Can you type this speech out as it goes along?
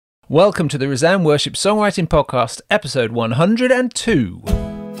Welcome to the Resound Worship Songwriting Podcast, episode 102.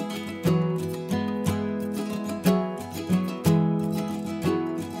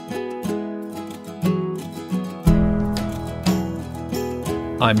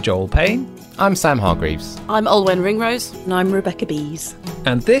 I'm Joel Payne. I'm Sam Hargreaves. I'm Olwen Ringrose. And I'm Rebecca Bees.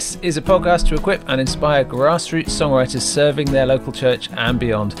 And this is a podcast to equip and inspire grassroots songwriters serving their local church and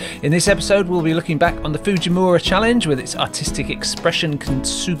beyond. In this episode, we'll be looking back on the Fujimura Challenge with its artistic expression,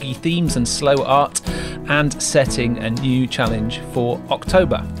 kintsugi themes and slow art, and setting a new challenge for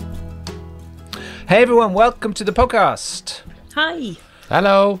October. Hey everyone, welcome to the podcast. Hi.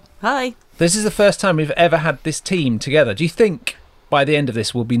 Hello. Hi. This is the first time we've ever had this team together. Do you think by the end of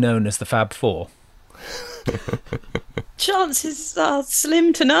this we'll be known as the Fab Four? Chances are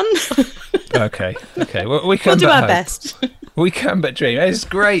slim to none. Okay. Well, we can we'll do our best. We can but dream. It's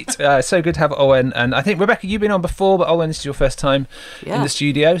great. So good to have Olwen. And I think, Rebecca, you've been on before, but Olwen, this is your first time in the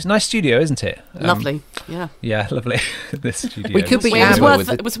studio. It's a nice studio, isn't it? Lovely. Yeah. Yeah, lovely. This studio. We could be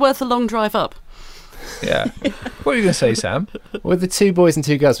it was worth a long drive up. Yeah. What were you going to say, Sam? With the two boys and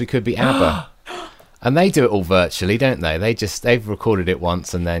two girls, we could be ABBA. And they do it all virtually, don't they? They've recorded it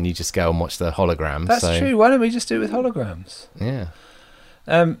once and then you just go and watch the holograms. That's true. Why don't we just do it with holograms? Yeah.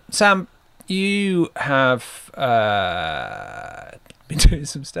 Sam, you have been doing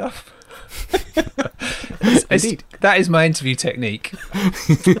some stuff. Indeed. That is my interview technique.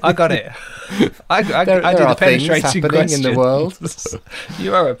 I got it. I do there the penetrating questions in the world.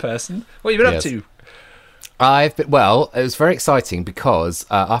 You are a person. What have you been up to? It was very exciting because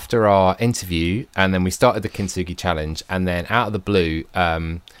after our interview and then we started the Kintsugi Challenge and then out of the blue,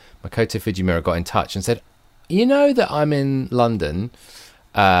 Makoto Fujimura got in touch and said, you know that I'm in London,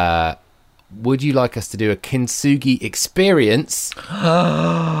 would you like us to do a Kintsugi experience?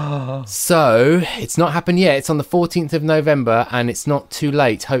 So it's not happened yet. It's on the 14th of November and it's not too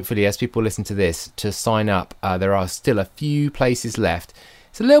late, hopefully, as people listen to this, to sign up. There are still a few places left.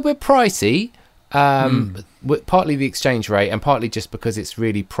 It's a little bit pricey. Partly the exchange rate and partly just because it's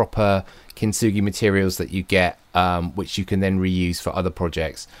really proper kintsugi materials that you get, which you can then reuse for other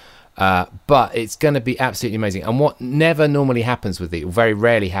projects. But it's going to be absolutely amazing. And what never normally happens with it, or very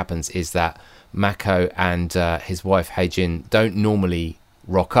rarely happens, is that Mako and his wife Heijin don't normally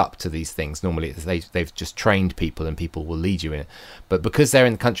rock up to these things. Normally they've just trained people and people will lead you in it. But because they're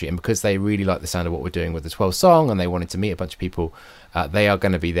in the country and because they really like the sound of what we're doing with the 12 song and they wanted to meet a bunch of people, they are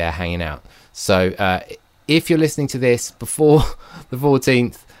going to be there hanging out. So if you're listening to this before the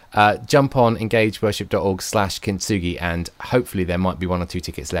 14th, jump on engageworship.org/kintsugi and hopefully there might be one or two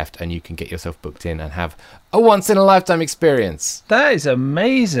tickets left and you can get yourself booked in and have a once-in-a-lifetime experience. That is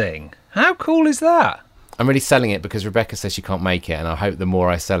amazing. How cool is that? I'm really selling it because Rebecca says she can't make it and I hope the more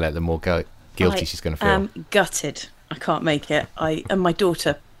I sell it, the more guilty she's going to feel. I'm gutted. I can't make it. And my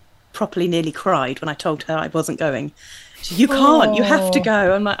daughter properly nearly cried when I told her I wasn't going. She said, you can't, you have to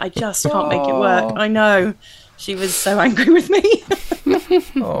go. I'm like, I just can't make it work. I know. She was so angry with me.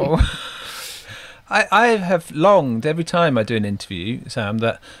 I have longed every time I do an interview, Sam,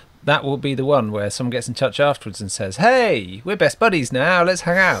 that will be the one where someone gets in touch afterwards and says, hey, we're best buddies now, let's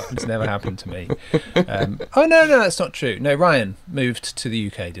hang out. It's never happened to me. No, that's not true. No, Ryan moved to the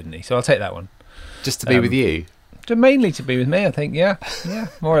UK, didn't he? So I'll take that one. Just to be with you? Mainly to be with me, I think. Yeah,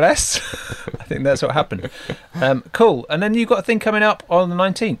 more or less. I think that's what happened. Cool. And then you've got a thing coming up on the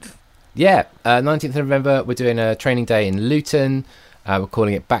 19th. Yeah, 19th of November, we're doing a training day in Luton. We're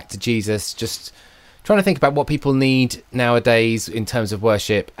calling it Back to Jesus. Just trying to think about what people need nowadays in terms of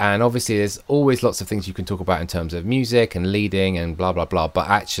worship. And obviously there's always lots of things you can talk about in terms of music and leading and blah, blah, blah. But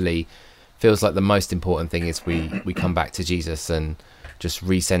actually feels like the most important thing is we come back to Jesus and just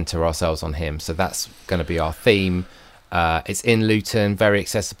recenter ourselves on him. So that's going to be our theme. It's in Luton, very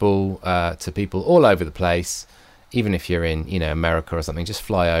accessible to people all over the place. Even if you're in, America or something, just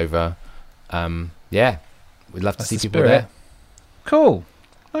fly over. We'd love to see people there. Cool.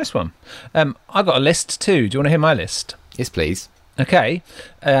 Nice one. I got a list too. Do you want to hear my list? Yes, please. Okay.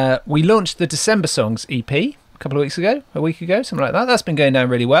 We launched the December Songs EP a week ago, something like that. That's been going down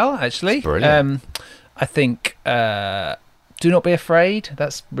really well, actually. Brilliant. I think Do Not Be Afraid,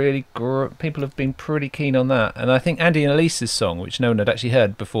 that's really people have been pretty keen on that. And I think Andy and Elise's song, which no one had actually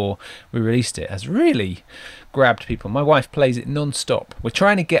heard before we released it, has really grabbed people. My wife plays it non-stop. We're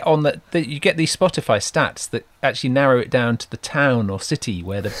trying to get on that you get these Spotify stats that actually narrow it down to the town or city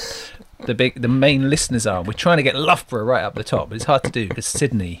where the main listeners are. We're trying to get Loughborough right up the top, but it's hard to do because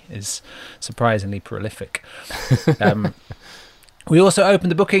Sydney is surprisingly prolific. We also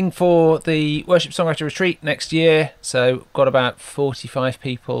opened the booking for the Worship Songwriter Retreat next year, so got about 45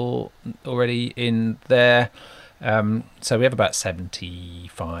 people already in there. So we have about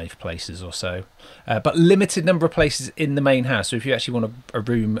 75 places or so, but limited number of places in the main house. So if you actually want a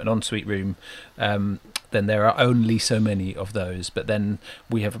room, an ensuite room, then there are only so many of those. But then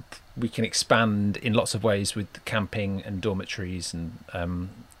we can expand in lots of ways with camping and dormitories and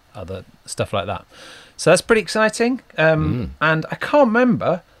other stuff like that. So that's pretty exciting. And I can't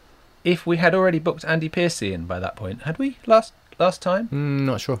remember if we had already booked Andy Piercy in by that point. Had we last time?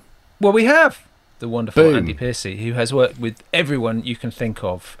 Not sure. Well, we have. The wonderful Boom. Andy Piercy, who has worked with everyone you can think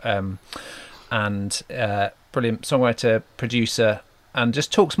of, and brilliant songwriter, producer, and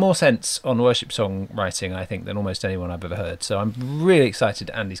just talks more sense on worship songwriting, I think, than almost anyone I've ever heard. So I'm really excited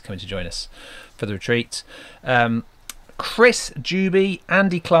Andy's coming to join us for the retreat. Chris, Juby,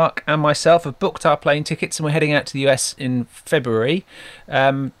 Andy Clark and myself have booked our plane tickets and we're heading out to the US in February.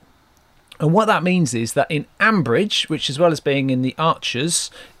 And what that means is that in Ambridge, which as well as being in the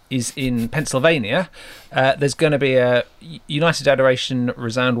Archers, is in Pennsylvania, there's going to be a United Adoration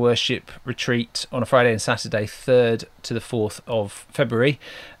Resound Worship retreat on a Friday and Saturday, 3rd to the 4th of February.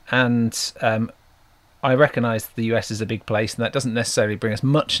 And I recognise the US is a big place and that doesn't necessarily bring us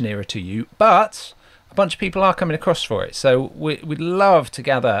much nearer to you, but a bunch of people are coming across for it. So we'd love to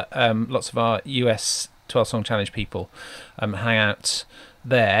gather lots of our US 12-Song Challenge people, hang out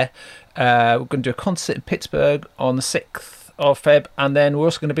there. We're going to do a concert in Pittsburgh on the 6th of Feb, and then we're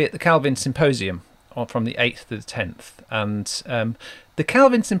also going to be at the Calvin Symposium from the 8th to the 10th. And the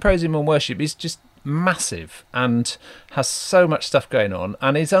Calvin Symposium on Worship is just massive and has so much stuff going on,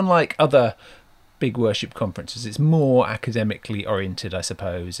 and is unlike other big worship conferences. It's more academically oriented, I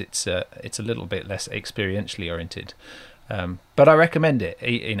suppose. It's a little bit less experientially oriented, but I recommend it,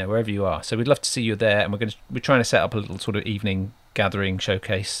 wherever you are. So we'd love to see you there, and we're trying to set up a little sort of evening gathering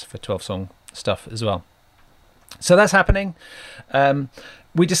showcase for 12-song stuff as well. So that's happening.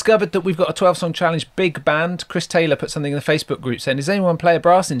 We discovered that we've got a 12-song challenge big band. Chris Taylor put something in the Facebook group saying, does anyone play a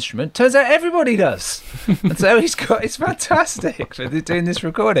brass instrument? Turns out everybody does. And so it's fantastic for doing this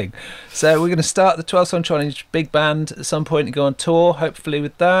recording. So we're going to start the 12-song challenge big band at some point and go on tour, hopefully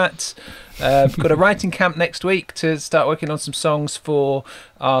with that. We've got a writing camp next week to start working on some songs for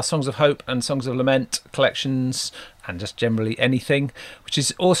our Songs of Hope and Songs of Lament collections, and just generally anything, which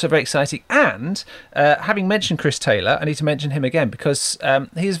is also very exciting. And having mentioned Chris Taylor, I need to mention him again because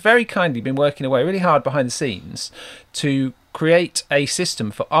he has very kindly been working away really hard behind the scenes to create a system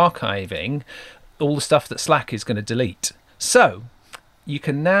for archiving all the stuff that Slack is going to delete. So you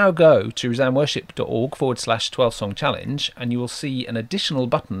can now go to resoundworship.org/12-song challenge, and you will see an additional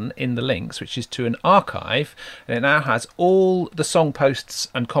button in the links, which is to an archive, and it now has all the song posts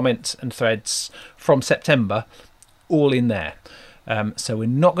and comments and threads from September all in there. So we're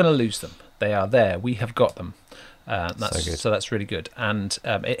not going to lose them. They are there. We have got them. So that's really good. And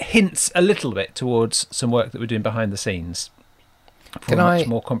it hints a little bit towards some work that we're doing behind the scenes for a much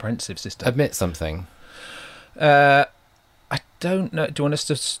more comprehensive system. Admit something? I don't know. Do you want us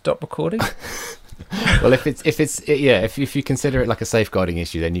to stop recording? Well, if you consider it like a safeguarding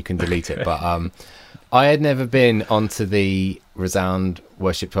issue, then you can delete it. But I had never been onto the Resound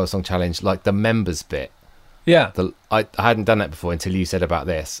Worship 12-Song Challenge, like the members bit. Yeah. I hadn't done that before until you said about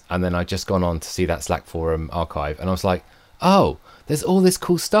this, and then I'd just gone on to see that Slack forum archive, and I was like, oh, there's all this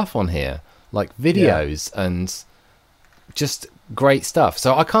cool stuff on here, like videos and just great stuff.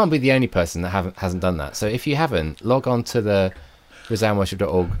 So I can't be the only person that hasn't done that. So if you haven't, log on to the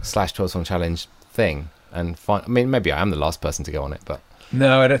resoundworship.org/12-song challenge thing and find. I mean, maybe I am the last person to go on it, but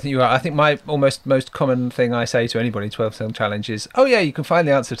no, I don't think you are. I think my almost most common thing I say to anybody 12-song challenge is, oh yeah, you can find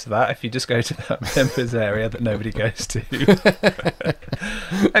the answer to that if you just go to that members area that nobody goes to.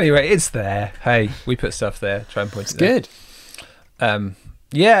 Anyway, it's there. Hey, we put stuff there. Try and point it there. Good.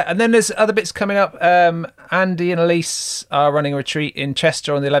 Yeah, and then there's other bits coming up. Andy and Elise are running a retreat in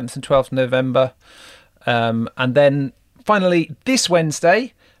Chester on the 11th and 12th of November. And then finally this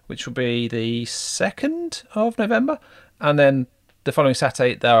Wednesday, which will be the 2nd of November, and then the following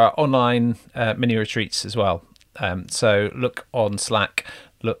Saturday, there are online mini retreats as well. So look on Slack,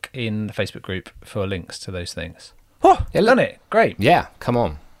 look in the Facebook group for links to those things. Oh, yeah, done it. Great. Yeah, come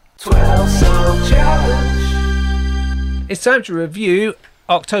on. 12-Song Challenge. It's time to review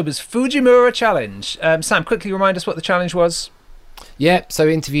October's Fujimura Challenge. Sam, quickly remind us what the challenge was. Yeah, so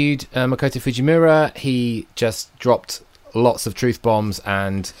we interviewed Makoto Fujimura. He just dropped lots of truth bombs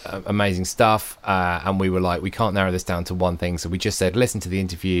and amazing stuff, and we were like, we can't narrow this down to one thing, so we just said listen to the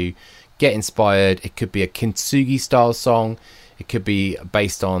interview, get inspired. It could be a kintsugi style song, it could be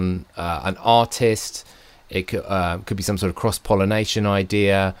based on an artist, it could be some sort of cross-pollination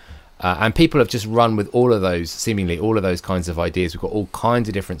idea, and people have just run with seemingly all of those kinds of ideas. We've got all kinds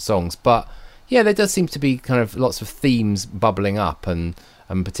of different songs, but Yeah, there does seem to be kind of lots of themes bubbling up, and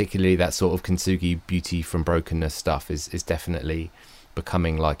particularly that sort of kintsugi beauty from brokenness stuff is definitely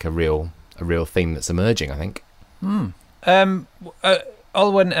becoming like a real theme that's emerging, I think. Olwen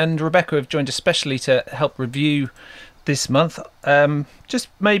and Rebecca have joined especially to help review this month. Just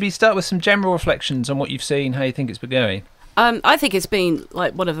maybe start with some general reflections on what you've seen, how you think it's been going. I think it's been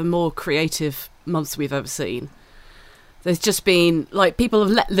like one of the more creative months we've ever seen. There's just been like people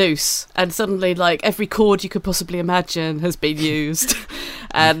have let loose, and suddenly like every chord you could possibly imagine has been used,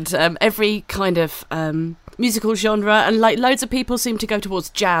 and every kind of musical genre, and like loads of people seem to go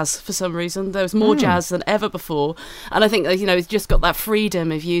towards jazz for some reason. There was more jazz than ever before, and I think it's just got that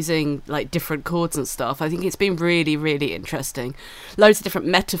freedom of using like different chords and stuff. I think it's been really, really interesting. Loads of different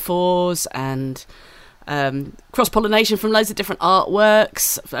metaphors and cross-pollination from loads of different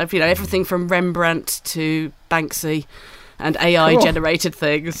artworks, everything from Rembrandt to Banksy and AI generated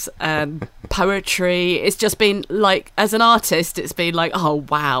things and poetry. It's just been like, as an artist, it's been like, oh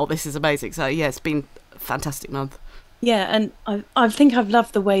wow, this is amazing. So yeah, it's been a fantastic month. Yeah, and I think I've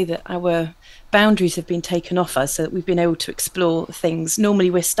loved the way that our boundaries have been taken off us, so that we've been able to explore things.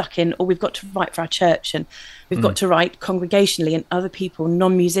 Normally we're stuck in, or we've got to write for our church, and we've got to write congregationally, and other people,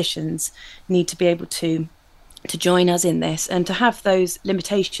 non-musicians, need to be able to join us in this, and to have those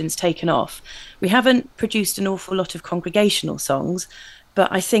limitations taken off. We haven't produced an awful lot of congregational songs, but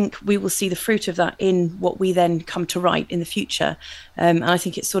I think we will see the fruit of that in what we then come to write in the future. And I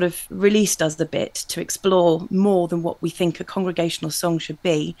think it's sort of released us a bit to explore more than what we think a congregational song should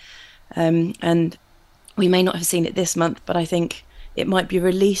be. And we may not have seen it this month, but I think it might be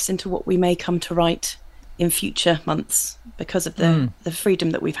released into what we may come to write in future months because of the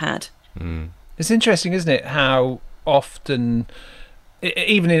freedom that we've had. It's interesting, isn't it, how often,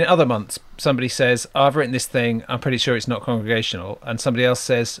 even in other months, somebody says, I've written this thing, I'm pretty sure it's not congregational, and somebody else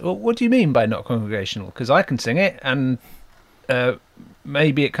says, well, what do you mean by not congregational? Because I can sing it, and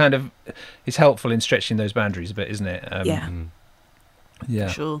maybe it kind of is helpful in stretching those boundaries a bit, isn't it? Yeah.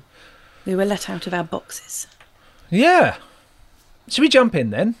 Sure. We were let out of our boxes. Yeah. Should we jump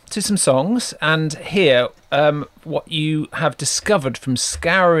in then to some songs and hear what you have discovered from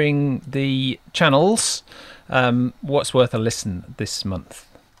scouring the channels? What's worth a listen this month?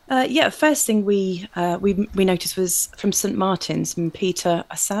 First thing we noticed was from St. Martin's, from Peter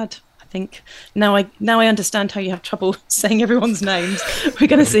Assad, I think. Now I understand how you have trouble saying everyone's names. We're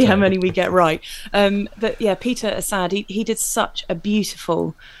going to see how many we get right. But yeah, Peter Assad, he did such a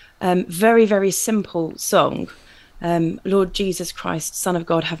beautiful, very, very simple song. Lord Jesus Christ, Son of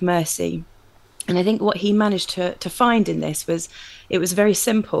God, have mercy. And I think what he managed to find in this was, it was very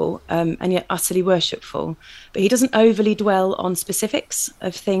simple and yet utterly worshipful. But he doesn't overly dwell on specifics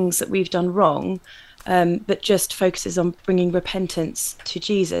of things that we've done wrong, but just focuses on bringing repentance to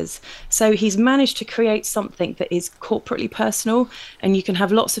Jesus. So he's managed to create something that is corporately personal, and you can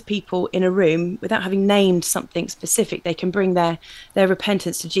have lots of people in a room without having named something specific. They can bring their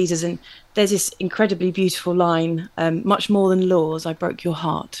repentance to Jesus. And there's this incredibly beautiful line, much more than laws, I broke your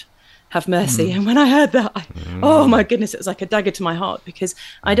heart. Have mercy. And when I heard that, oh my goodness, it was like a dagger to my heart, because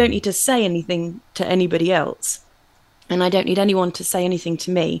I don't need to say anything to anybody else, and I don't need anyone to say anything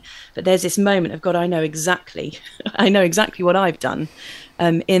to me. But there's this moment of God, I know exactly what I've done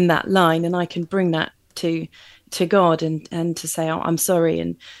in that line, and I can bring that to God and to say, oh, I'm sorry.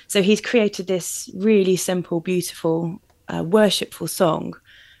 And so he's created this really simple, beautiful, worshipful song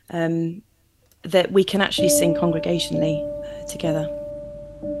that we can actually sing congregationally together.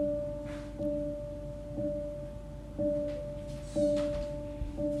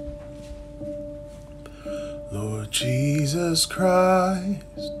 Lord Jesus Christ,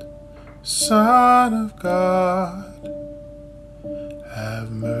 Son of God, have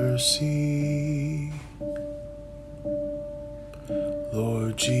mercy.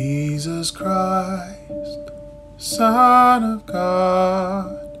 Lord Jesus Christ, Son of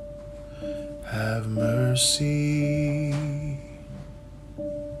God, have mercy.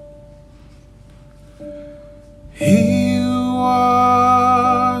 He who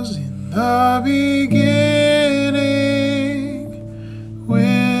was in the beginning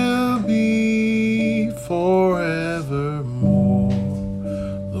will be forevermore.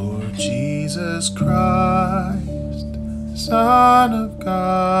 Lord Jesus Christ, Son of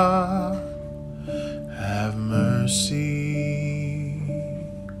God, have mercy.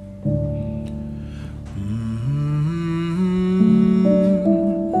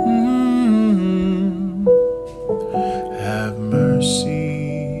 Have mercy.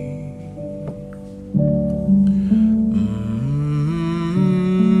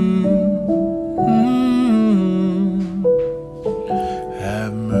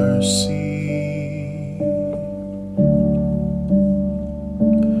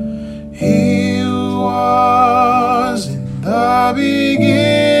 the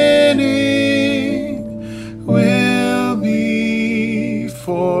beginning will be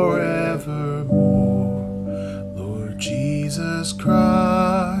forevermore. Lord Jesus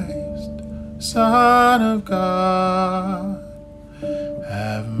Christ, Son of God,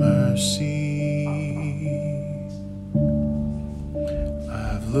 have mercy.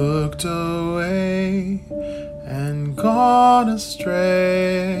 I've looked away and gone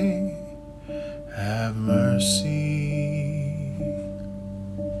astray. Have mercy.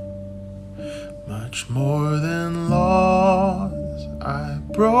 Much more than laws, I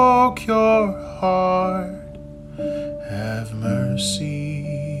broke your heart. Have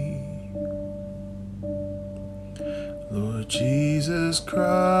mercy. Lord Jesus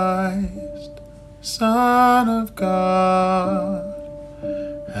Christ, Son of God,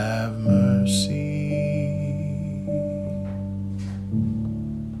 have mercy.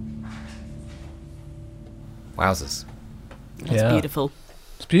 Wowzers. That's beautiful.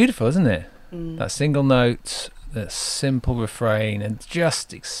 It's beautiful, isn't it? That single note, that simple refrain, and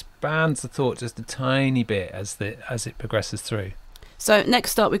just expands the thought just a tiny bit as it progresses through. So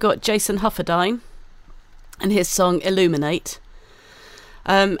next up, we've got Jason Hufferdine and his song Illuminate.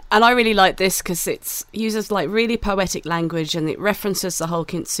 And I really like this because it uses like really poetic language and it references the whole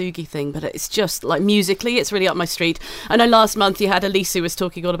kintsugi thing, but it's just like musically, it's really up my street. I know last month you had Elise who was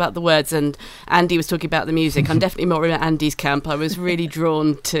talking all about the words and Andy was talking about the music. I'm definitely more in Andy's camp. I was really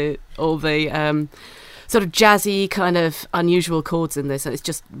drawn to all the sort of jazzy kind of unusual chords in this, and it's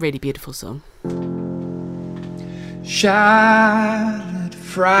just a really beautiful song. Shattered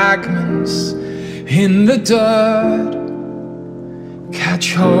fragments in the dirt,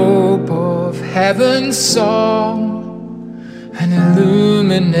 catch hope of heaven's song and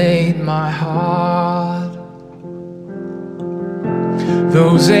illuminate my heart.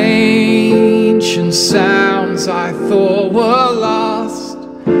 Those ancient sounds I thought were lost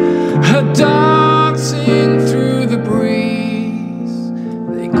are dancing through the breeze.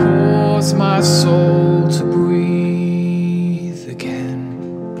 They cause my soul to breathe again.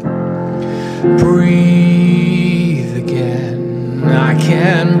 Breathe again. I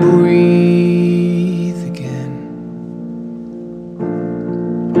can breathe again.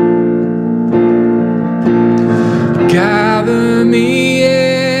 Gather me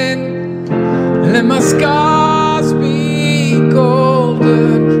in, let my scars be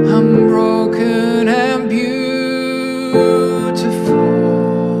golden. I'm broken and beautiful.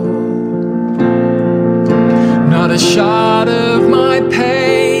 Not a shot of my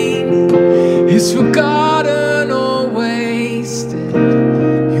pain is forgotten or wasted.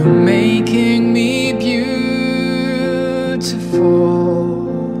 You're making me beautiful,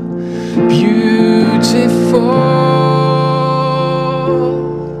 beautiful,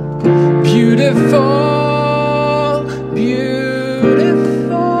 beautiful, beautiful.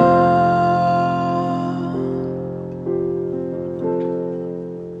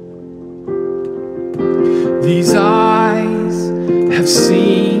 These eyes have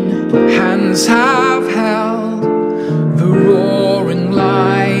seen, hands have held the roaring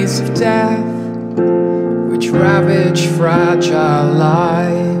lies of death which ravage fragile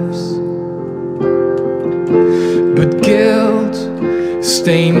lives. But guilt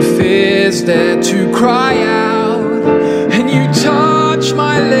stained fears dare to cry out, and you touch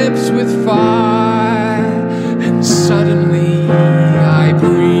my lips with fire, and suddenly I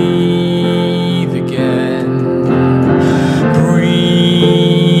breathe again.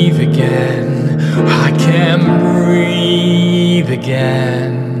 Breathe again. I can breathe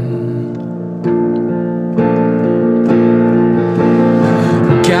again.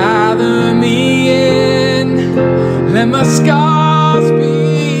 Gather me in, let my scars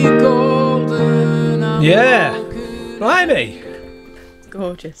be golden. Yeah, blimey.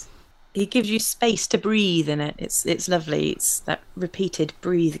 Gorgeous. He gives you space to breathe in it. It's lovely. It's that repeated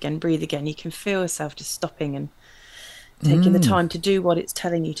breathe again, breathe again. You can feel yourself just stopping and taking the time to do what it's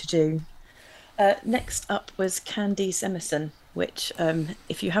telling you to do. Next up was Candice Emerson, which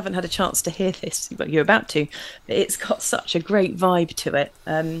if you haven't had a chance to hear this, well, you're about to, but it's got such a great vibe to it.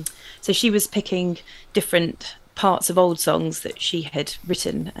 So she was picking different parts of old songs that she had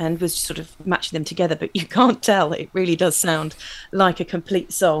written and was sort of matching them together, but you can't tell, it really does sound like a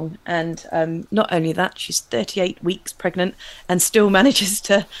complete song. And not only that, she's 38 weeks pregnant and still manages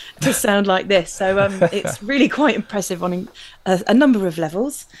to sound like this, so it's really quite impressive on a number of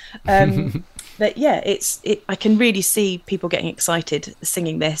levels. But yeah, I can really see people getting excited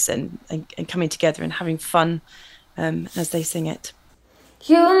singing this and coming together and having fun as they sing it.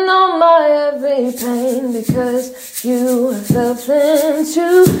 You know my every pain because you have felt them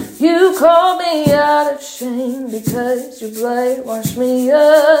too. You called me out of shame because your blood washed me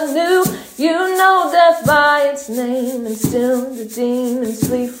anew. You know death by its name, and still the demons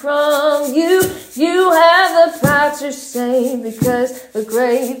flee from you. You have the power to save because the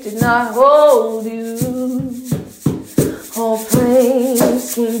grave did not hold you. All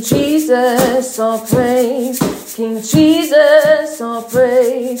praise King Jesus, all praise King Jesus, all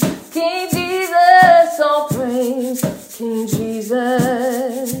praise King Jesus, all praise King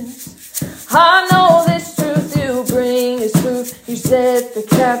Jesus. I know this truth you bring is truth. You set the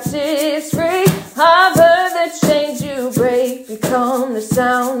captives free. I've heard the chains you break become the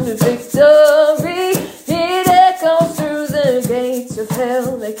sound of victory. It echoes through the gates of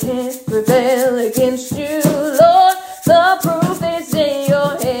hell. They can't prevail against you, Lord. The proof is in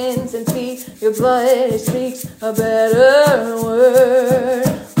your hands and feet. Your blood speaks a better word.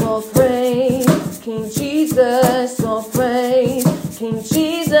 All praise King Jesus, all praise King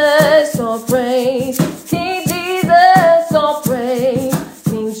Jesus, all praise King Jesus, all praise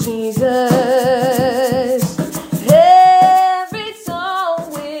King Jesus. Every tongue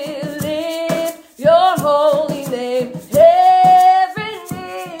will lift your holy name. Every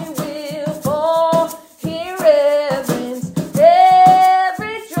knee will fall in reverence.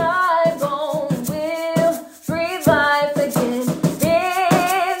 Every dry bone will breathe life again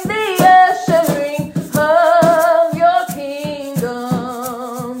in the ushering of your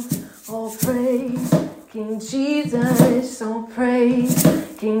kingdom. All praise King Jesus, all praise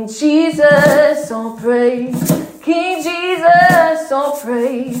King Jesus, all praise King Jesus, all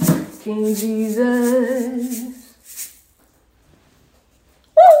praise King Jesus.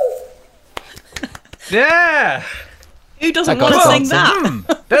 Yeah. Who doesn't That got want to sing us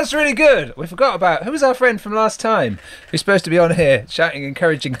that? That's really good. We forgot about who was our friend from last time who's supposed to be on here shouting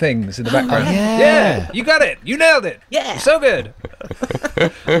encouraging things in the background. yeah. You got it. You nailed it. Yeah. You're so good.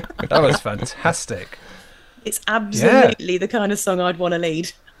 That was fantastic. It's absolutely the kind of song I'd want to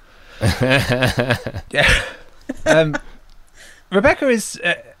lead. Yeah. Rebecca is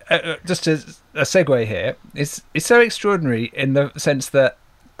just a segue here. Is so extraordinary in the sense that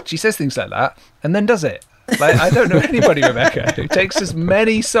she says things like that and then does it. Like, I don't know anybody, Rebecca, who takes as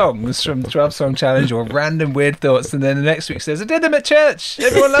many songs from the 12 Song Challenge or random weird thoughts and then the next week says, I did them at church.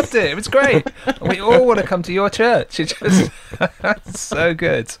 Everyone loved it. It was great. And we all want to come to your church. It's just that's so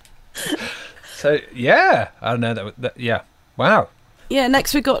good. So, yeah. I don't know. Yeah. Wow. Yeah,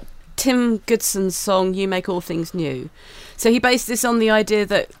 next we've got Tim Goodson's song You Make All Things New. So he based this on the idea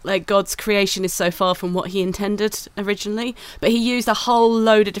that like God's creation is so far from what he intended originally, but he used a whole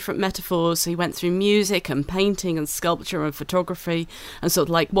load of different metaphors. So he went through music and painting and sculpture and photography and sort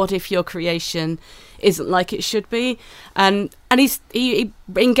of like, what if your creation isn't like it should be? And he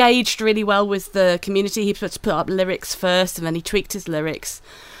engaged really well with the community. He put up lyrics first, and then he tweaked his lyrics.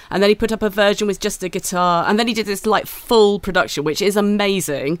 And then he put up a version with just a guitar. And then he did this like full production, which is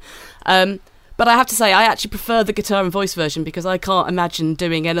amazing. But I have to say, I actually prefer the guitar and voice version because I can't imagine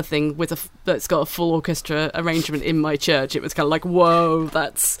doing anything with that's got a full orchestra arrangement in my church. It was kind of like, whoa,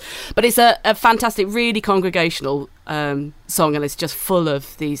 that's... But it's a fantastic, really congregational song, and it's just full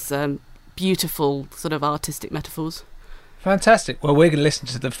of these beautiful sort of artistic metaphors. Fantastic. Well, we're going to listen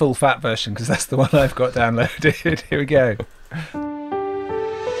to the full fat version because that's the one I've got downloaded. Here we go.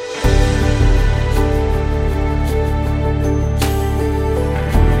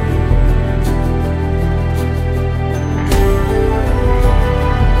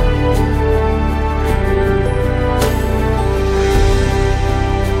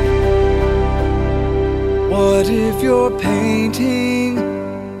 What if your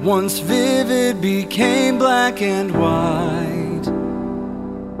painting, once vivid, became black and white?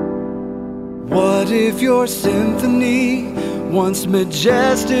 What if your symphony, once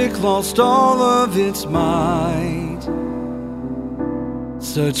majestic, lost all of its might?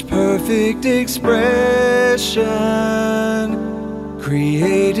 Such perfect expression,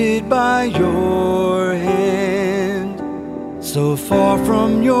 created by your hand, so far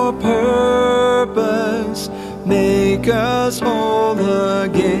from your purpose, make us whole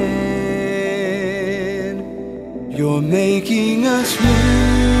again. You're making us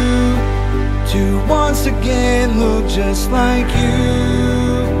new, to once again look just like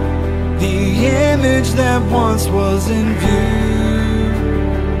you, the image that once was in view.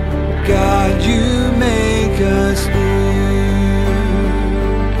 God, you make us new.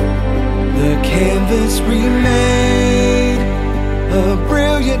 The canvas remade, a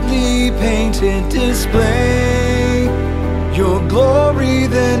brilliantly painted display, your glory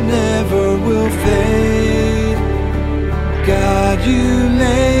that never will fade. God, you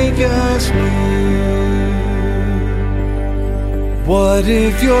make us new. What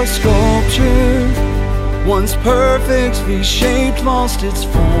if your sculpture, once perfectly shaped, lost its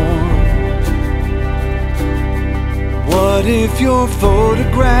form? What if your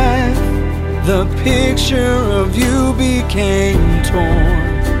photograph, the picture of you, became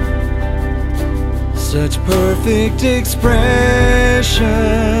torn? Such perfect expression,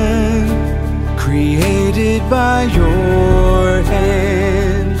 created by your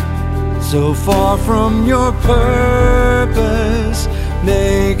hand, so far from your purpose,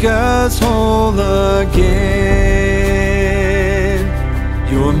 make us whole again.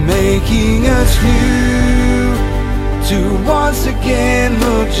 You're making us new, to once again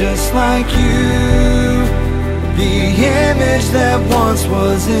look just like you, the image that once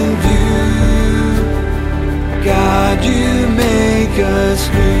was in view. God, you make us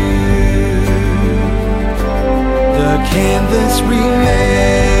new. The canvas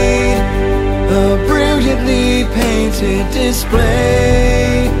remade, a brilliantly painted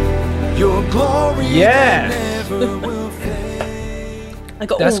display, your glory Yeah. that never will fade. I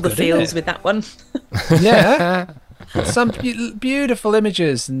got That's all the good, feels isn't it? with that one. Yeah. Some beautiful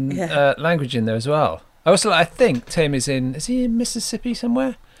images and Yeah. language in there as well. I think Tim is he in Mississippi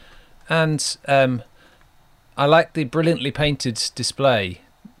somewhere? And I like the brilliantly painted display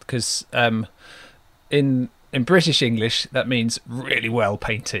because in British English that means really well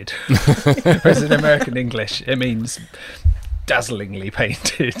painted, whereas in American English it means dazzlingly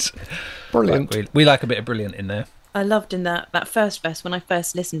painted. Brilliant. We like a bit of brilliant in there. I loved in that first verse when I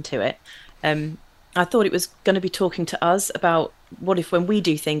first listened to it. I thought it was going to be talking to us about what if when we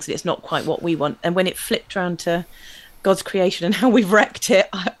do things and it's not quite what we want, and when it flipped around to God's creation and how we've wrecked it,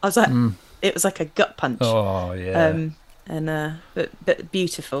 I was like, it was like a gut punch. Oh yeah. But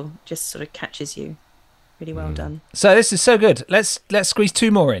beautiful, just sort of catches you. Really well done. So this is so good. Let's squeeze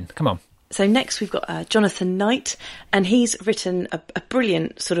two more in. Come on. So next we've got Jonathan Knight, and he's written a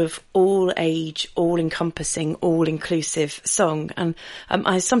brilliant sort of all-age, all-encompassing, all-inclusive song. And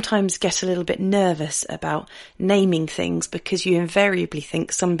I sometimes get a little bit nervous about naming things because you invariably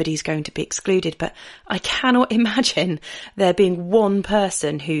think somebody's going to be excluded. But I cannot imagine there being one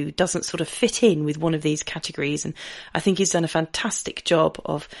person who doesn't sort of fit in with one of these categories. And I think he's done a fantastic job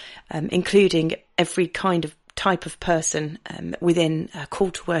of including every kind of type of person within a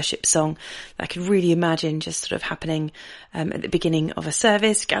call to worship song that I could really imagine just sort of happening at the beginning of a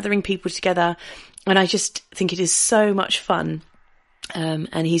service, gathering people together. And I just think it is so much fun.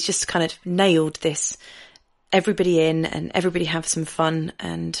 And he's just kind of nailed this, everybody in and everybody have some fun.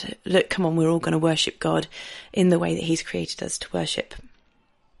 And look, come on, we're all going to worship God in the way that he's created us to worship.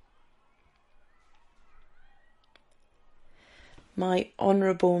 My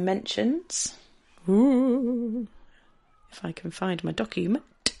honourable mentions. Ooh, if I can find my document.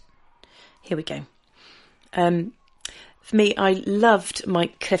 Here we go. For me, I loved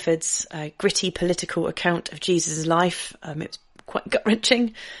Mike Clifford's gritty political account of Jesus' life. It was quite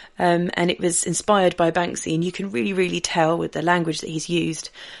gut-wrenching, and it was inspired by Banksy, and you can really, really tell with the language that he's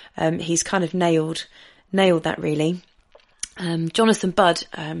used. He's kind of nailed that really. Jonathan Budd,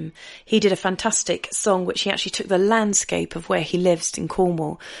 he did a fantastic song which he actually took the landscape of where he lives in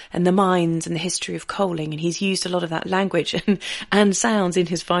Cornwall and the mines and the history of coaling, and he's used a lot of that language and sounds in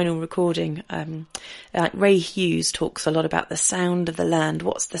his final recording. Like Ray Hughes talks a lot about the sound of the land.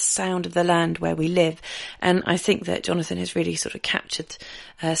 What's the sound of the land where we live? And I think that Jonathan has really sort of captured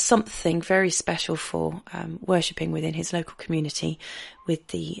something very special for worshipping within his local community with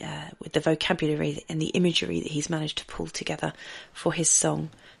the vocabulary and the imagery that he's managed to pull together for his song.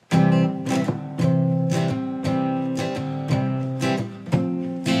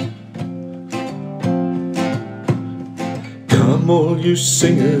 Come all you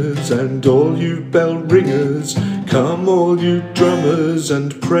singers and all you bell ringers, come all you drummers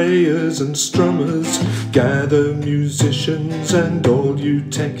and prayers and strummers, gather musicians and all you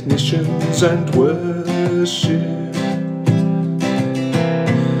technicians and worship.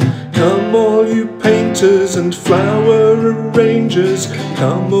 Come all you painters and flower arrangers,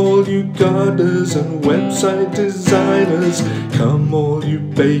 come all you gardeners and website designers, come all you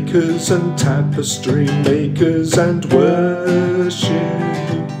bakers and tapestry makers and worship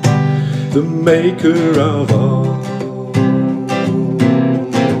the maker of all.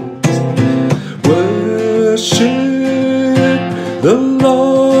 Worship the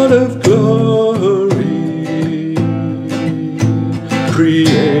Lord of glory,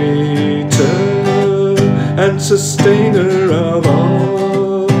 Creator and Sustainer of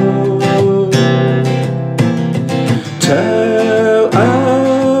all. Tell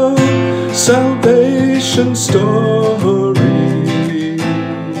our salvation story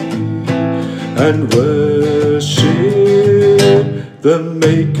and worship the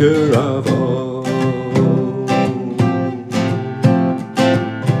maker of all.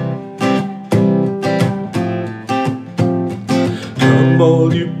 Come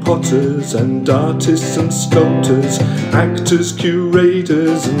all you potters and artists and sculptors, actors,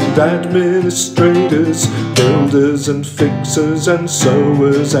 curators and administrators, builders and fixers and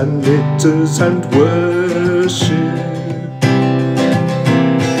sewers and knitters and worship.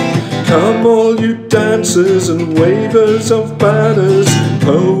 Come all you dancers and wavers of banners,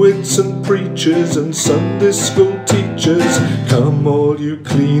 poets and preachers and Sunday school teachers. Come all you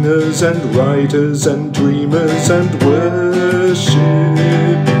cleaners and writers and dreamers and worship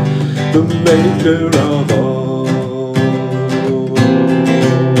the maker of all.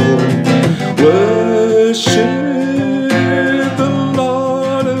 Worship the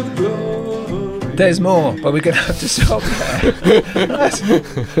Lord of glory. There's more, but we're going to have to stop there. That's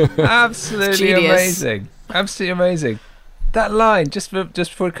absolutely Genius. amazing. Absolutely amazing. That line, just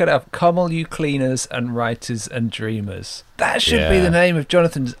before we cut it off, come all you cleaners and writers and dreamers. That should be Yeah. the name of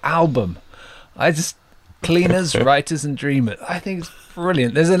Jonathan's album. Cleaners, writers and dreamers. I think it's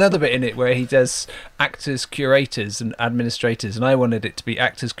brilliant. There's another bit in it where he does actors, curators and administrators, and I wanted it to be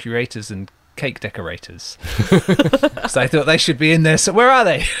actors, curators and cake decorators. So I thought they should be in there. So where are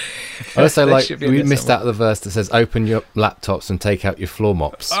they? I also They like, should be in we there missed somewhere. out the verse that says, open your laptops and take out your floor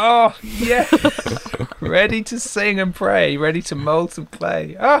mops. Oh, yeah. Ready to sing and pray, ready to mould some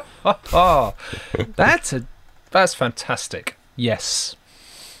clay. Oh, oh, oh. That's fantastic. Yes.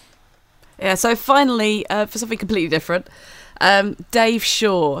 Yeah, so finally, for something completely different, Dave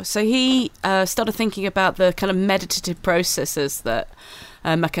Shaw. So he started thinking about the kind of meditative processes that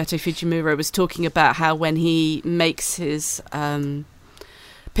Makoto Fujimura was talking about, how when he makes his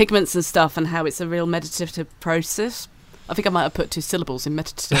pigments and stuff, and how it's a real meditative process. I think I might have put 2 syllables in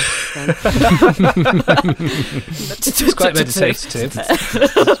meditative. Then. It's quite meditative.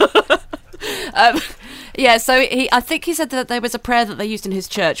 Yeah, so I think he said that there was a prayer that they used in his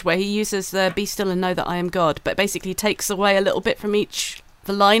church where he uses the "Be still and know that I am God," but basically takes away a little bit from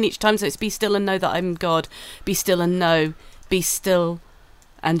the line each time. So it's "Be still and know that I am God," "Be still and know," "Be still,"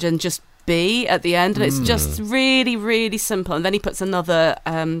 and then just "be" at the end, and it's just really, really simple. And then he puts another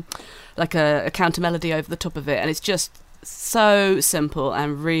like a counter melody over the top of it, and it's just so simple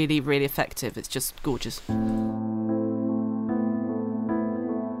and really, really effective. It's just gorgeous.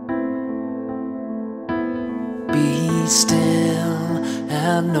 Be still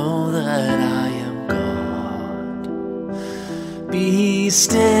and know that I am God. Be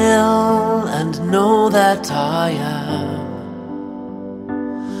still and know that I am.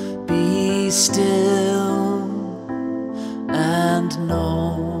 Be still and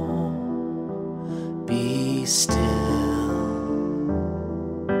know. Be still.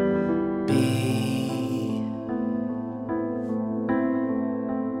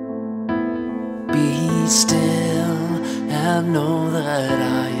 Be still and know that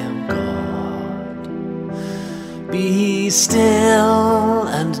I am God. Be still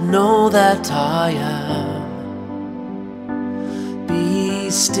and know that I am. Be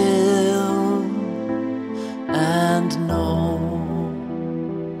still and know.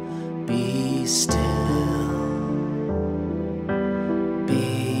 Be still.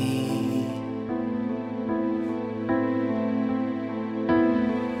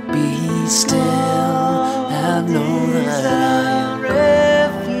 Be still and know that I am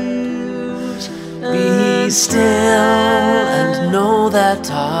refuge. Be still and know that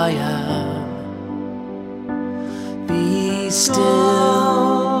I am. Be still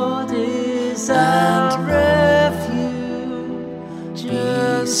and refuge.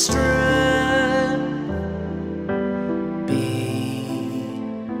 Be strength.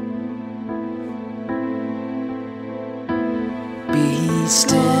 Be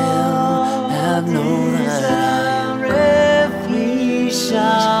still and know that I am refuge.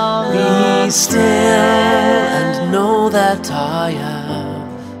 Be still and know that I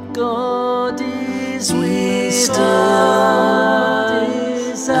am. God is wisdom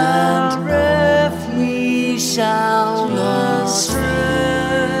and refuge shall not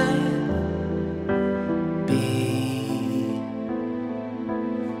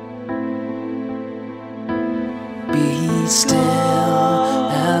Be still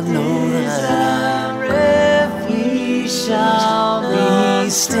and know that I am refuge shall be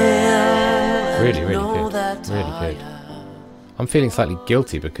still. Really, really good. Really good. I'm feeling slightly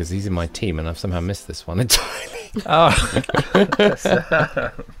guilty because he's in my team and I've somehow missed this one entirely. Oh,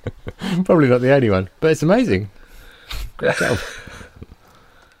 Probably not the only one, but it's amazing. Good job.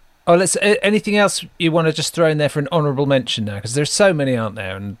 oh. Let's. Anything else you want to just throw in there for an honourable mention now? Because there's so many, aren't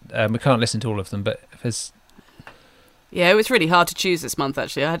there? And we can't listen to all of them. But if there's Yeah, it was really hard to choose this month,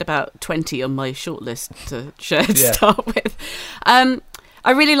 actually. I had about 20 on my shortlist to share to start with. I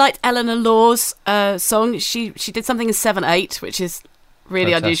really liked Eleanor Law's song. She did something in 7/8, which is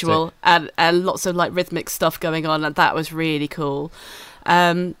really Fantastic. unusual, and lots of like rhythmic stuff going on, and that was really cool.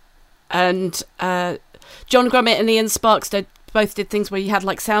 And John Grummett and Ian Sparks both did things where you had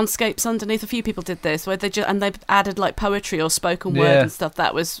like soundscapes underneath. A few people did this, where they added like poetry or spoken word and stuff.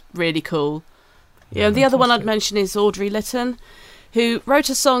 That was really cool. Yeah, the other one I'd mention is Audrey Litton, who wrote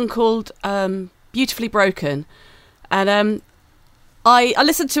a song called Beautifully Broken. And I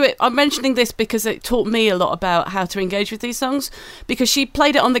listened to it. I'm mentioning this because it taught me a lot about how to engage with these songs, because she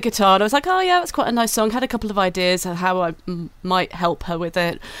played it on the guitar and I was like, oh yeah, that's quite a nice song. Had a couple of ideas of how I might help her with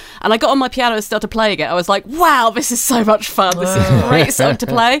it. And I got on my piano and started playing it. I was like, wow, this is so much fun. This is a great song to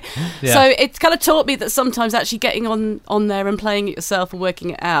play. Yeah. So it kind of taught me that sometimes actually getting on there and playing it yourself and working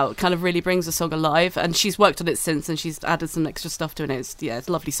it out kind of really brings a song alive. And she's worked on it since, and she's added some extra stuff to it. It's a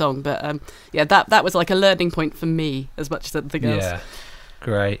lovely song. But that was like a learning point for me as much as anything else. Yeah,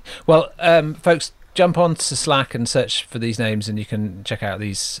 great. Well, folks, jump on to Slack and search for these names, and you can check out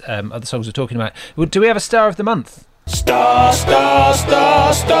these other songs we're talking about. Do we have a star of the month? Star, star,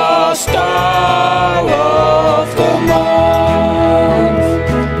 star, star, star of the month.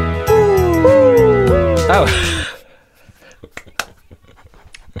 Oh,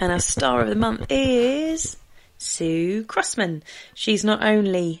 And our star of the month is Sue Crossman. She's not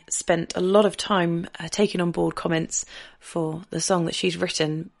only spent a lot of time taking on board comments for the song that she's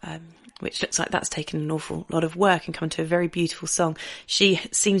written, which looks like that's taken an awful lot of work and come to a very beautiful song. She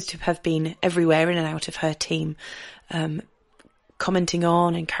seems to have been everywhere in and out of her team, commenting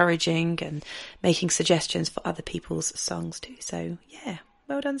on, encouraging and making suggestions for other people's songs too. So yeah,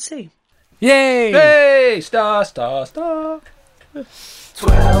 well done, Sue. Yay! hey, star, star, star.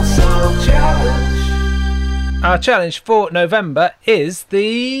 12-song challenge. Our challenge for November is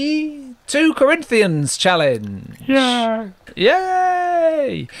the 2 Corinthians challenge. Yeah.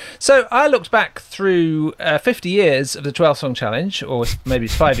 Yay! So I looked back through 50 years of the 12-song challenge, or maybe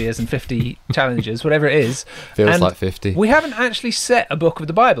it's 5 years and 50 challenges, whatever it is. Feels And like 50. We haven't actually set a book of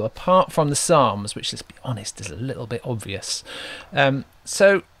the Bible apart from the Psalms, which, let's be honest, is a little bit obvious.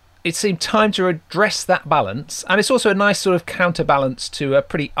 So it seemed time to address that balance, and it's also a nice sort of counterbalance to a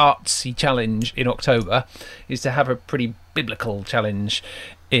pretty artsy challenge in October, is to have a pretty biblical challenge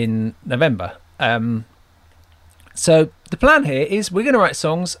in November. So the plan here is we're going to write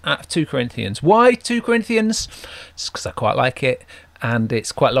songs out of 2 Corinthians. Why 2 Corinthians? Just because I quite like it, and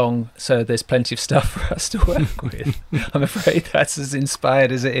it's quite long, so there's plenty of stuff for us to work with. I'm afraid that's as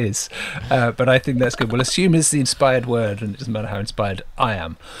inspired as it is, but I think that's good. We'll assume it's the inspired word, and it doesn't matter how inspired I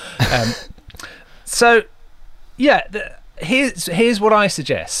am. So, yeah, here's what I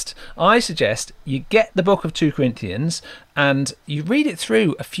suggest. I suggest you get the book of 2 Corinthians and you read it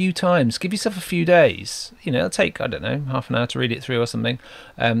through a few times. Give yourself a few days. It'll take, I don't know, half an hour to read it through or something,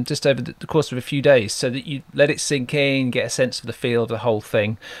 just over the course of a few days, so that you let it sink in, get a sense of the feel of the whole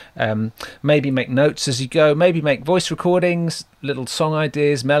thing. Maybe make notes as you go. Maybe make voice recordings, little song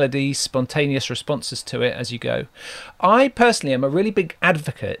ideas, melodies, spontaneous responses to it as you go. I personally am a really big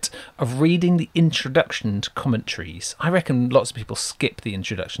advocate of reading the introduction to commentaries. I reckon lots of people skip the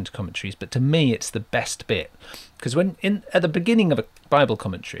introduction to commentaries, but to me it's the best bit. Because at the beginning of a Bible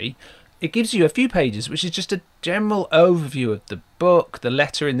commentary, it gives you a few pages, which is just a general overview of the book, the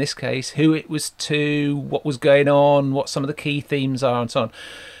letter in this case, who it was to, what was going on, what some of the key themes are, and so on.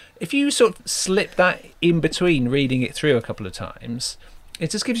 If you sort of slip that in between reading it through a couple of times,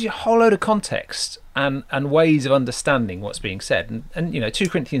 it just gives you a whole load of context and ways of understanding what's being said. And 2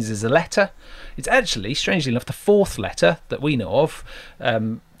 Corinthians is a letter. It's actually, strangely enough, the 4th letter that we know of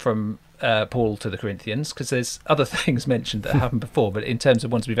from Paul to the Corinthians, because there's other things mentioned that happened before, but in terms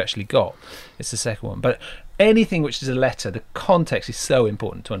of ones we've actually got, it's the second one. But anything which is a letter, the context is so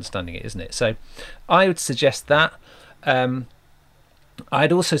important to understanding it, isn't it? So I would suggest that.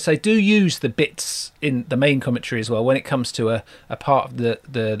 I'd also say do use the bits in the main commentary as well when it comes to a part of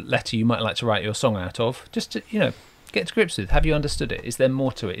the letter you might like to write your song out of, just to get to grips with. Have you understood it? Is there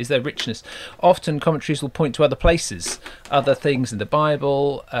more to it? Is there richness? Often commentaries will point to other places, other things in the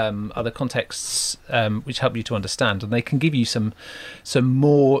Bible, other contexts which help you to understand, and they can give you some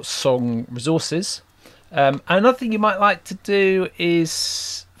more song resources. Another thing you might like to do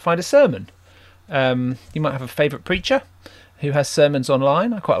is find a sermon. You might have a favourite preacher who has sermons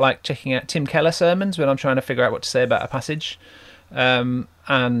online. I quite like checking out Tim Keller sermons when I'm trying to figure out what to say about a passage, and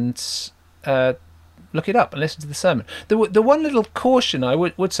look it up and listen to the sermon. The one little caution I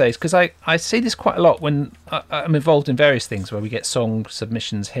would say is, because I see this quite a lot when I'm involved in various things where we get song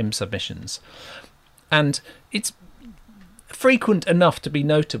submissions, hymn submissions, and it's frequent enough to be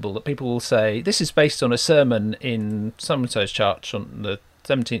notable that people will say, this is based on a sermon in so-and-so's church on the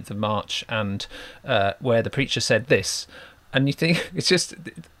 17th of March, and where the preacher said this. And you think, it's just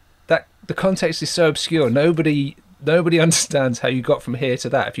that the context is so obscure. Nobody understands how you got from here to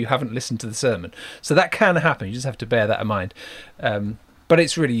that if you haven't listened to the sermon. So that can happen. You just have to bear that in mind. But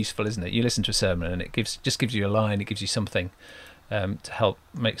it's really useful, isn't it? You listen to a sermon and it just gives you a line. It gives you something to help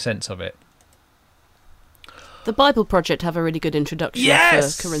make sense of it. The Bible Project have a really good introduction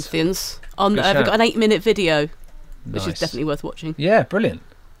for Corinthians. They've got an 8-minute video, which is definitely worth watching. Yeah, brilliant.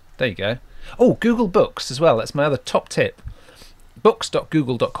 There you go. Oh, Google Books as well. That's my other top tip.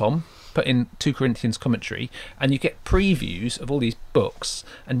 Books.google.com. Put in 2 Corinthians commentary, and you get previews of all these books,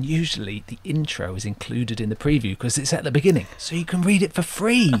 and usually the intro is included in the preview because it's at the beginning, so you can read it for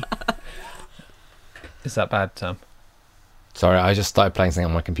free. Is that bad, Sam? Sorry, I just started playing something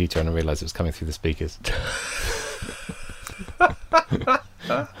on my computer and I realised it was coming through the speakers.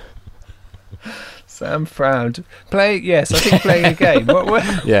 Sam frowned. Yes, I think playing a game. What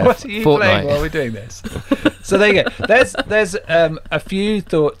are you Fortnite. playing while we're doing this? So there you go. There's a few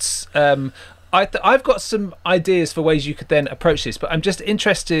thoughts. I've got some ideas for ways you could then approach this, but I'm just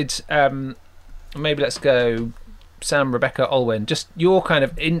interested. Maybe let's go, Sam, Rebecca, Olwen. Just your kind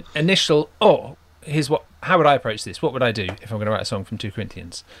of initial. How would I approach this? What would I do if I'm going to write a song from 2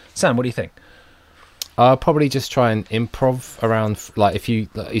 Corinthians? Sam, what do you think? I'll probably just try and improv around, like you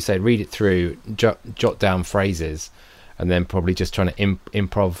say, read it through, jot down phrases, and then probably just trying to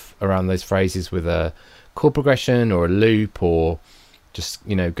improv around those phrases with a chord progression or a loop, or just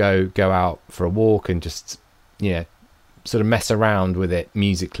go out for a walk and just sort of mess around with it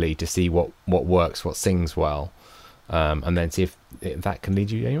musically to see what works, what sings well, and then see if that can lead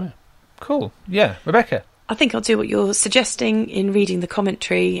you anywhere. Cool. Yeah, Rebecca. I think I'll do what you're suggesting in reading the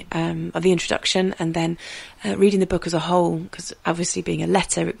commentary of the introduction, and then reading the book as a whole, because obviously being a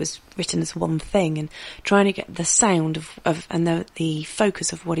letter, it was written as one thing, and trying to get the sound of and the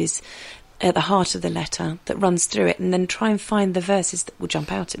focus of what is at the heart of the letter that runs through it, and then try and find the verses that will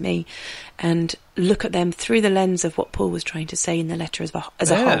jump out at me and look at them through the lens of what Paul was trying to say in the letter as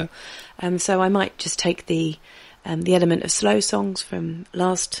a whole. So I might just take the element of slow songs from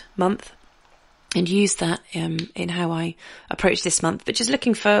last month and use that in how I approach this month, but just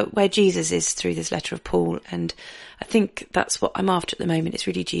looking for where Jesus is through this letter of Paul. And I think that's what I'm after at the moment. It's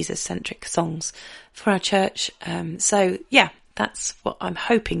really Jesus-centric songs for our church. So yeah, that's what I'm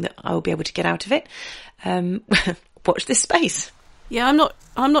hoping that I will be able to get out of it. Watch this space. Yeah,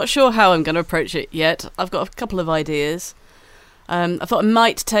 I'm not sure how I'm going to approach it yet. I've got a couple of ideas. I thought I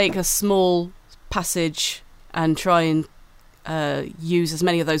might take a small passage and try and use as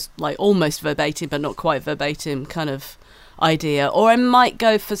many of those, like almost verbatim but not quite verbatim kind of idea, or I might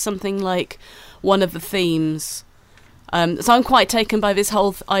go for something like one of the themes. So I'm quite taken by this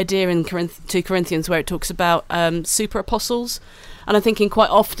whole idea in 2 Corinthians where it talks about super apostles, and I'm thinking quite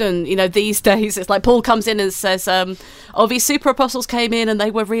often, these days it's like Paul comes in and says, these super apostles came in and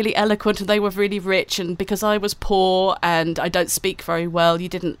they were really eloquent and they were really rich, and because I was poor and I don't speak very well, you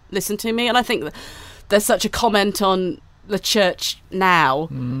didn't listen to me. And I think that there's such a comment on the church now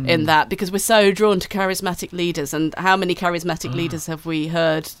in that, because we're so drawn to charismatic leaders, and how many charismatic leaders have we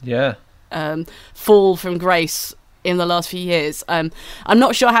heard fall from grace in the last few years? I'm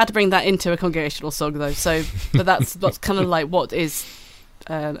not sure how to bring that into a congregational song though, but that's kind of like what is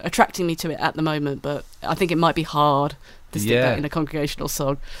attracting me to it at the moment, but I think it might be hard to stick that in a congregational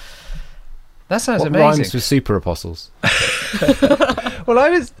song. That sounds what amazing. Rhymes with super apostles? Well,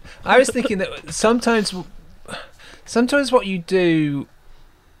 I was thinking that sometimes what you do,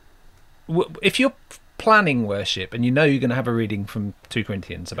 if you're planning worship and you're going to have a reading from 2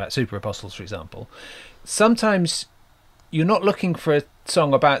 Corinthians about super apostles, for example, sometimes you're not looking for a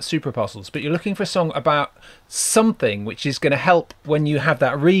song about super apostles, but you're looking for a song about something which is going to help when you have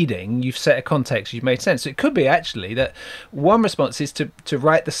that reading. You've set a context, you've made sense. So it could be actually that one response is to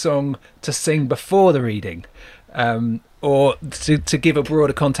write the song to sing before the reading, or to give a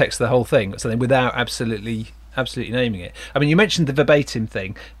broader context to the whole thing, something without absolutely naming it. I mean, you mentioned the verbatim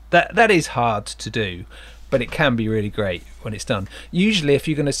thing. That is hard to do, but it can be really great when it's done. Usually, if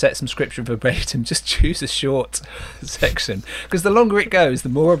you're going to set some scripture verbatim, just choose a short section, because the longer it goes, the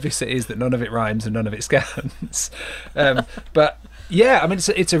more obvious it is that none of it rhymes and none of it scans. But yeah, I mean,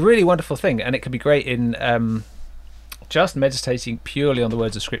 it's a really wonderful thing, and it can be great in just meditating purely on the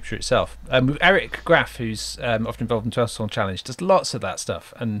words of scripture itself. Eric Graff, who's often involved in 12 Song Challenge, does lots of that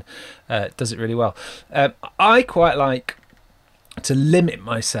stuff and does it really well. I quite like to limit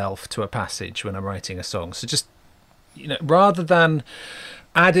myself to a passage when I'm writing a song. So just, rather than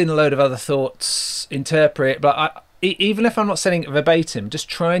add in a load of other thoughts, interpret, but even if I'm not saying it verbatim, just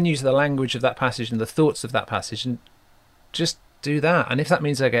try and use the language of that passage and the thoughts of that passage, and just do that. And if that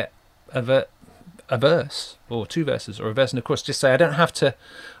means I get a verse or 2 verses or a verse and a chorus, just say I don't have to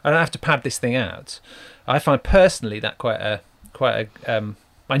pad this thing out. I find personally that quite a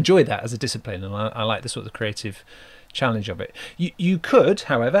I enjoy that as a discipline, and I like the sort of creative challenge of it. You could,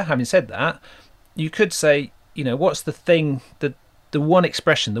 however, having said that, you could say, what's the thing, the one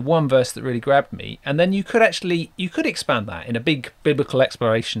expression, the one verse that really grabbed me, and then you could expand that in a big biblical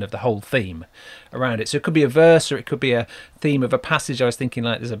exploration of the whole theme around it. So it could be a verse, or it could be a theme of a passage. I was thinking,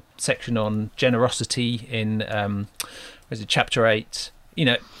 like, there's a section on generosity in chapter 8.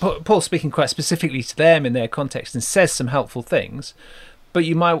 Paul's speaking quite specifically to them in their context and says some helpful things, but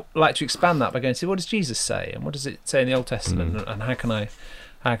you might like to expand that by going to, what does Jesus say, and what does it say in the Old Testament, and how can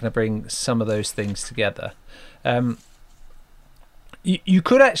I bring some of those things together? You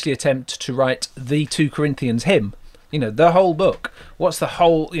could actually attempt to write the 2 Corinthians hymn, the whole book. What's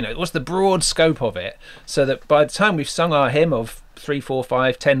the broad scope of it, so that by the time we've sung our hymn of 3, 4,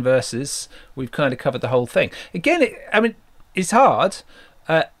 5, 10 verses, we've kind of covered the whole thing. Again, it's hard.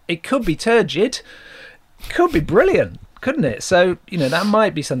 It could be turgid, could be brilliant, couldn't it? So, that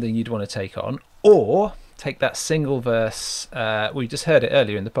might be something you'd want to take on, or take that single verse. We just heard it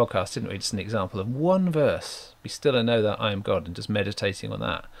earlier in the podcast, didn't we? Just an example of one verse. Be still and know that I am God, and just meditating on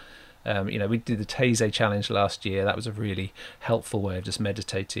that. We did the Taizé challenge last year. That was a really helpful way of just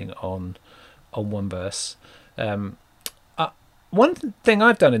meditating on one verse. One thing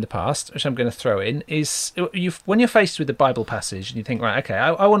I've done in the past, which I'm going to throw in, is when you're faced with a Bible passage and you think, right, okay,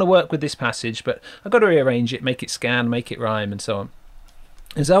 I want to work with this passage, but I've got to rearrange it, make it scan, make it rhyme, and so on.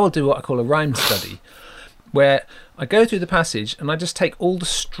 Is I will do what I call a rhyme study, where I go through the passage and I just take all the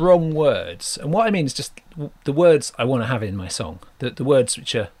strong words, and what I mean is just the words I want to have in my song, the words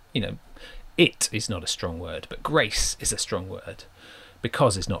which are, it is not a strong word, but grace is a strong word.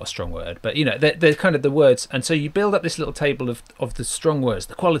 Because is not a strong word, but they're kind of the words, and so you build up this little table of the strong words,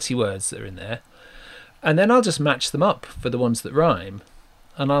 the quality words that are in there, and then I'll just match them up for the ones that rhyme,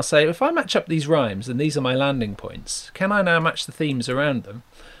 and I'll say, if I match up these rhymes and these are my landing points, can I now match the themes around them?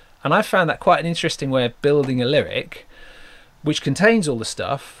 And I found that quite an interesting way of building a lyric which contains all the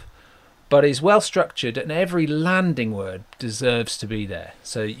stuff but is well structured, and every landing word deserves to be there,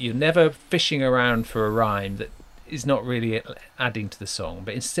 so you're never fishing around for a rhyme that is not really adding to the song,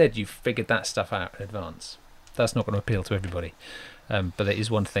 but instead you've figured that stuff out in advance. That's not going to appeal to everybody, but it is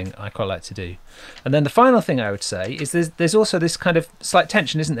one thing I quite like to do. And then the final thing I would say is there's also this kind of slight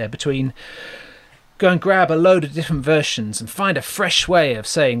tension, isn't there, between go and grab a load of different versions and find a fresh way of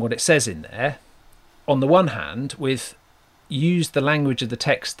saying what it says in there, on the one hand, with use the language of the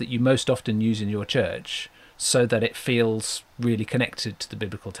text that you most often use in your church, so that it feels really connected to the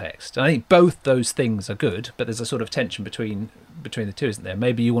biblical text. And I think both those things are good, but there's a sort of tension between the two, isn't there?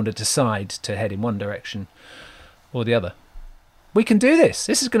 Maybe you want to decide to head in one direction or the other. We can do this.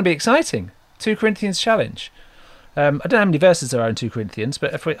 This is going to be exciting. 2 Corinthians challenge. I don't know how many verses there are in 2 Corinthians,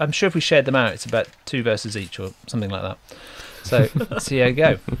 but I'm sure if we shared them out, it's about 2 verses each or something like that. So let's see how you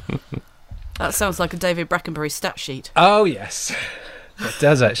go. That sounds like a David Brackenbury stat sheet. Oh, yes. It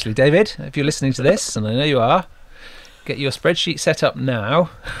does, actually. David, if you're listening to this, and I know you are, get your spreadsheet set up now.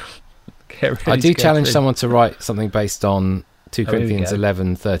 I do challenge someone to write something based on 2 Corinthians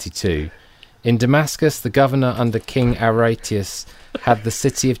 11:32. In Damascus, the governor under King Aretius had the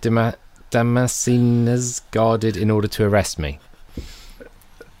city of Damascenus guarded in order to arrest me.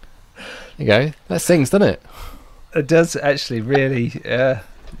 There you go. That sings, doesn't it? It does, actually, really.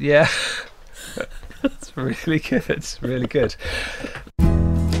 Yeah. It's really good. It's really good.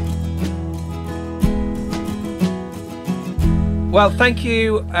 Well, thank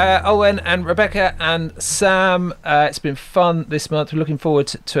you, Olwen and Rebecca and Sam. It's been fun this month. We're looking forward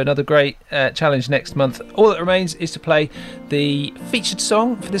to another great challenge next month. All that remains is to play the featured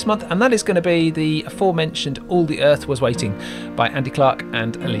song for this month, and that is going to be the aforementioned All the Earth Was Waiting by Andy Clark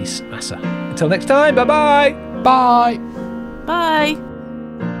and Elise Massa. Until next time, bye-bye. Bye. Bye.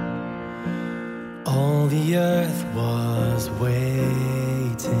 All the earth was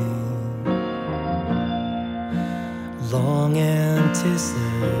waiting, long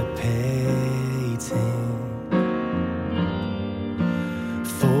anticipating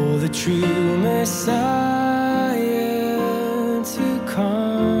for the true Messiah to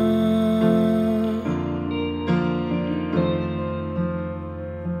come.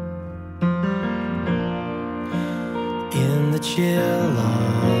 In the chill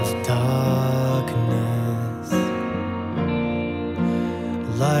of darkness,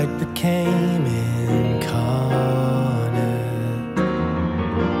 light became incarnate.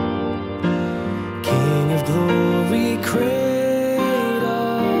 King of glory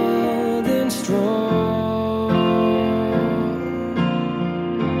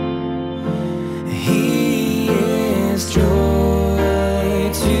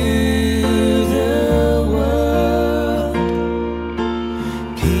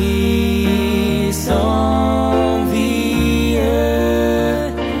peace on the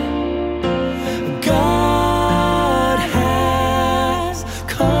earth. God has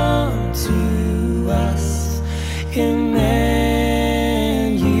come to us,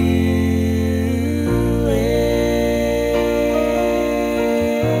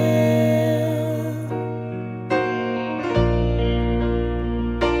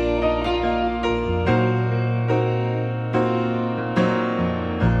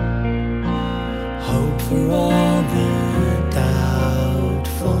 hope for all the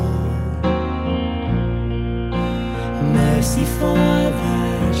doubtful, mercy for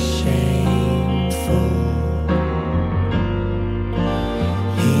the shameful,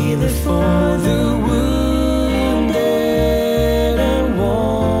 healer for the wounded and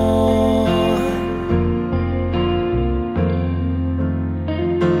worn.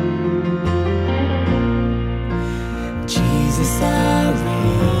 Jesus our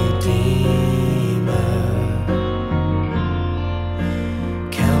Redeemer,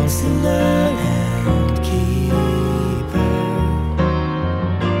 Counselor and Keeper,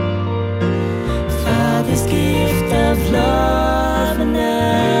 Father's gift of love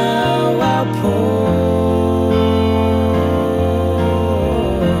now outpoured.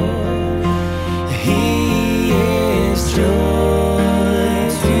 He is joy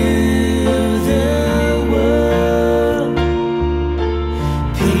to the world,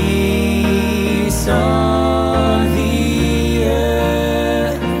 peace on the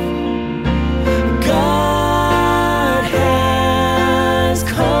earth. God has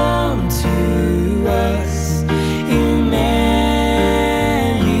come to us, Emmanuel.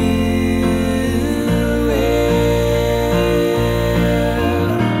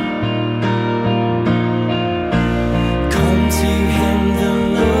 Come to him, the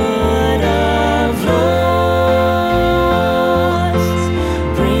Lord of Lords.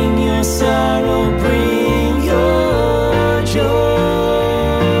 Bring your sorrow, bring your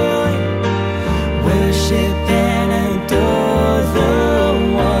joy. Worship and adore the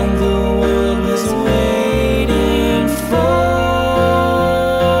one the world was waiting for.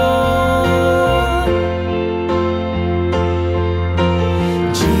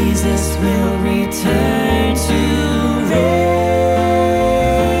 Jesus will return to reign,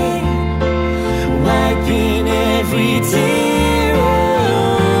 wiping every tear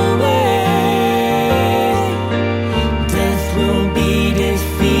away. Death will be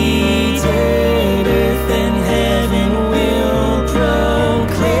defeated, earth and heaven will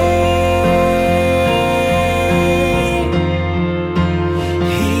proclaim.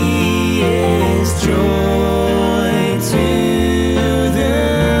 He is joy to the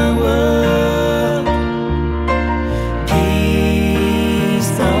world,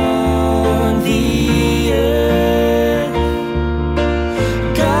 peace on the earth.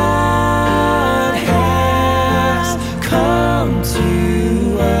 God has come to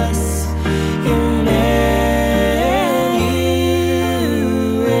us, Emmanuel.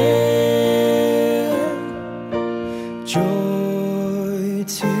 Joy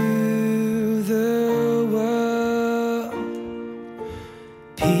to the world,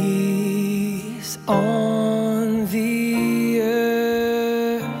 peace on the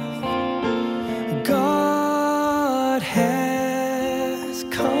earth. God has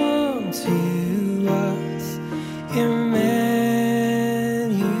come to us, Emmanuel.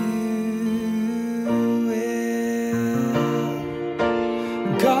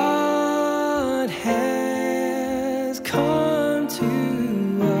 God has come to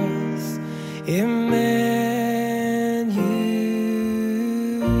us, Emmanuel.